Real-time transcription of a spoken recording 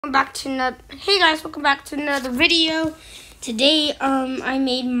Hey guys, welcome back to another video. Today, I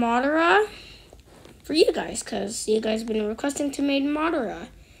made madara for you guys because you guys have been requesting to make madara.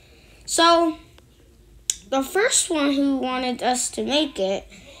 So, the first one who wanted us to make it,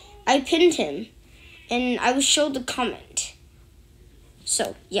 I pinned him, and I will show the comment.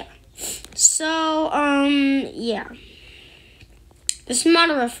 So, yeah. Yeah. This is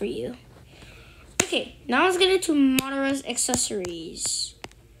madara for you. Okay, now let's get into madara's accessories.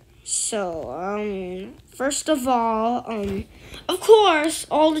 So, first of all, of course,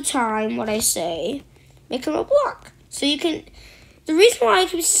 all the time, what I say, make him a block. So you can, the reason why I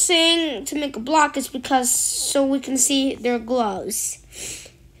keep saying to make a block is because so we can see their gloves.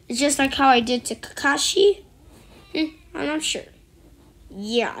 It's just like how I did to Kakashi. I'm not sure.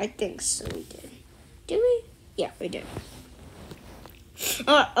 Yeah, I think so we did. Did we? Yeah, we did.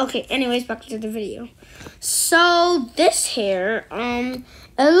 Okay, anyways, back to the video. So, this hair, it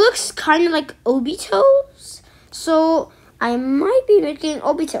looks kind of like Obito's. So, I might be making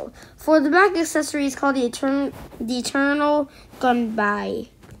Obito. For the back accessory, it's called the Eternal Gunbai.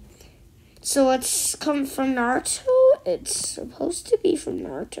 So, it's come from Naruto. It's supposed to be from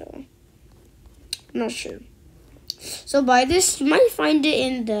Naruto. I'm not sure. So, by this, you might find it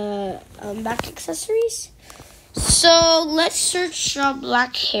in the back accessories. So, let's search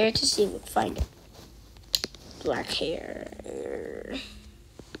black hair to see if we can find it. Black hair.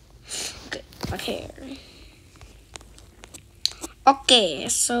 Okay, black hair. Okay,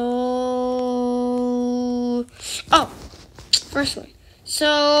 so... first one.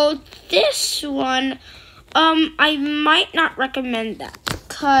 So, this one, I might not recommend that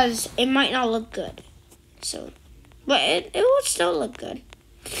because it might not look good. So, but it would still look good.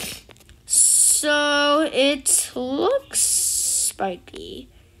 So, it looks spiky.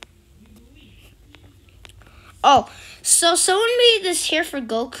 Oh, so someone made this hair for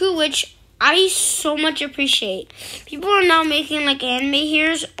Goku, which I so much appreciate. People are now making like anime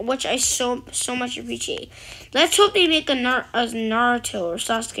hairs, which I so much appreciate. Let's hope they make a Naruto or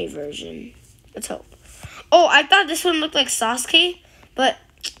Sasuke version. Let's hope. Oh, I thought this one looked like Sasuke, but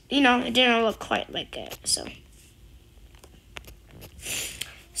you know, it didn't look quite like it.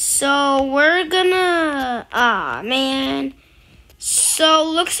 So we're gonna, man. So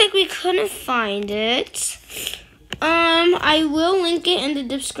looks like we couldn't find it. I will link it in the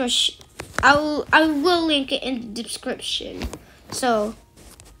description. I will link it in the description. So,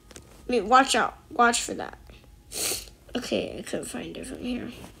 watch out. Watch for that. Okay, I couldn't find it from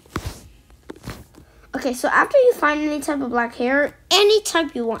here. Okay, so after you find any type of black hair, any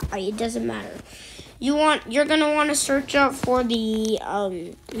type you want, it doesn't matter. You're gonna want to search out for the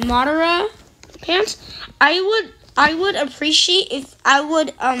madara pants. I would appreciate if I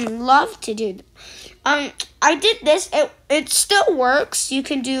would love to do. I did this. It still works. You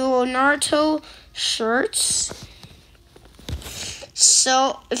can do Naruto shirts.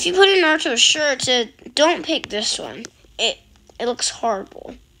 So if you put in Naruto shirts, don't pick this one. It looks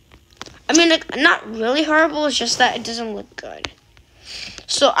horrible. I mean, like, not really horrible. It's just that it doesn't look good.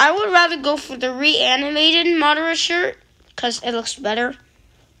 So I would rather go for the reanimated madara shirt because it looks better.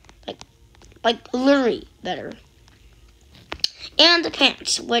 Like literally better. And the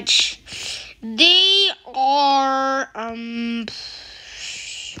pants, which they are,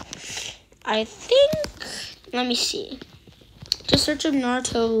 I think, let me see. Just search up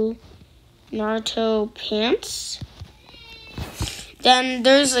Naruto pants. Then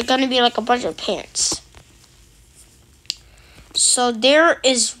there's gonna be like a bunch of pants. So there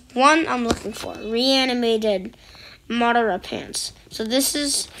is one I'm looking for, reanimated madara pants. So this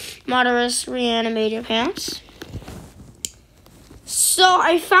is Madara's reanimated pants. So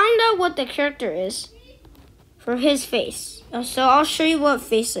I found out what the character is for his face. So I'll show you what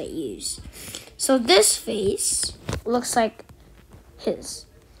face I use. So this face looks like his.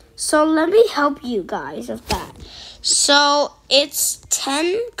 So let me help you guys with that. So it's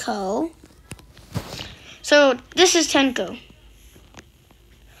Tenko. So this is Tenko.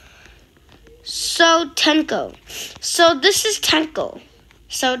 So this is Tenko.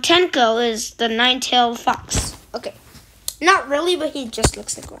 So Tenko is the nine-tailed fox. Okay. Not really, but he just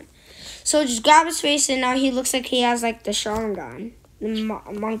looks like one. So just grab his face, and now he looks like he has like the Sharingan, the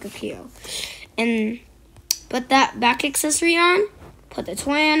Mangekyo. And put that back accessory on. Put the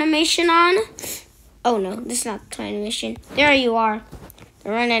toy animation on. Oh no, this is not the toy animation. There you are.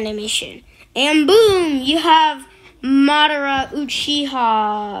 The run animation. And boom, you have Madara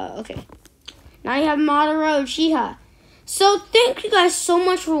Uchiha. Okay. Now you have Madara Uchiha. So thank you guys so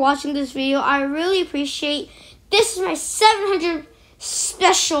much for watching this video. I really appreciate. This is my 700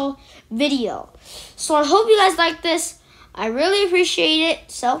 special video. So I hope you guys like this. I really appreciate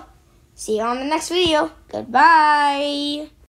it. So, see you on the next video. Goodbye.